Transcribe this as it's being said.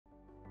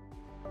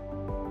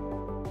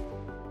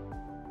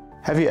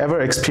Have you ever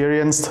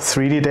experienced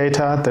 3D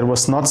data that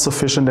was not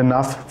sufficient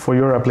enough for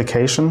your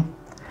application?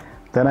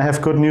 Then I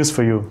have good news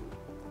for you.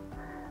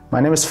 My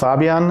name is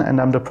Fabian and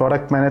I'm the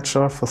product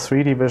manager for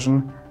 3D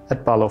Vision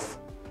at Balluff.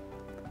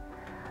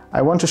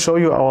 I want to show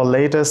you our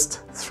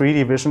latest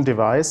 3D Vision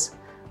device,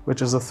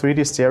 which is a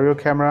 3D stereo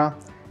camera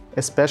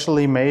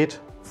especially made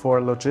for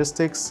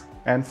logistics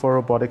and for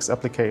robotics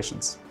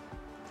applications.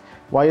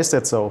 Why is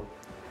that so?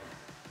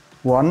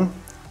 One,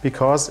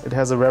 because it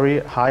has a very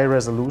high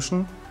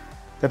resolution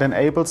that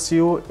enables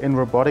you in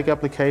robotic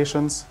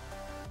applications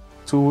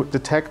to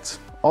detect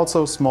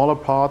also smaller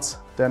parts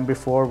than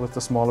before with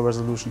the smaller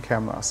resolution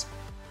cameras.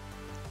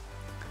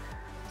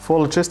 For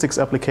logistics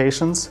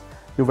applications,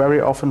 you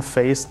very often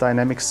face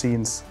dynamic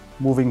scenes,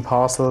 moving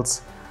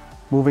parcels,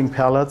 moving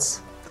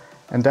pallets,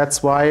 and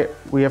that's why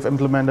we have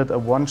implemented a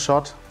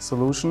one-shot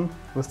solution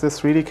with this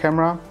 3D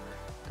camera.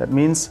 That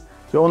means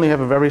you only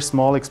have a very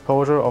small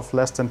exposure of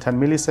less than 10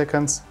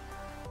 milliseconds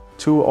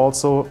to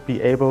also be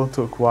able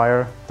to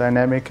acquire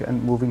dynamic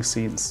and moving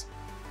scenes.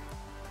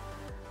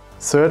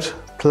 Third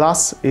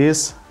plus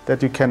is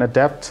that you can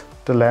adapt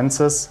the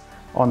lenses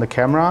on the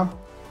camera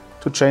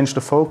to change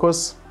the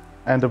focus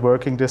and the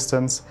working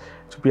distance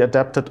to be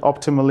adapted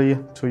optimally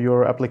to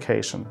your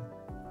application.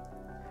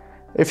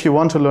 If you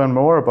want to learn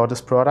more about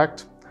this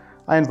product,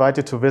 I invite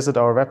you to visit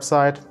our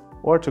website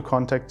or to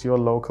contact your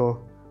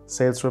local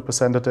sales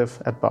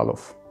representative at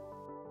Balluff.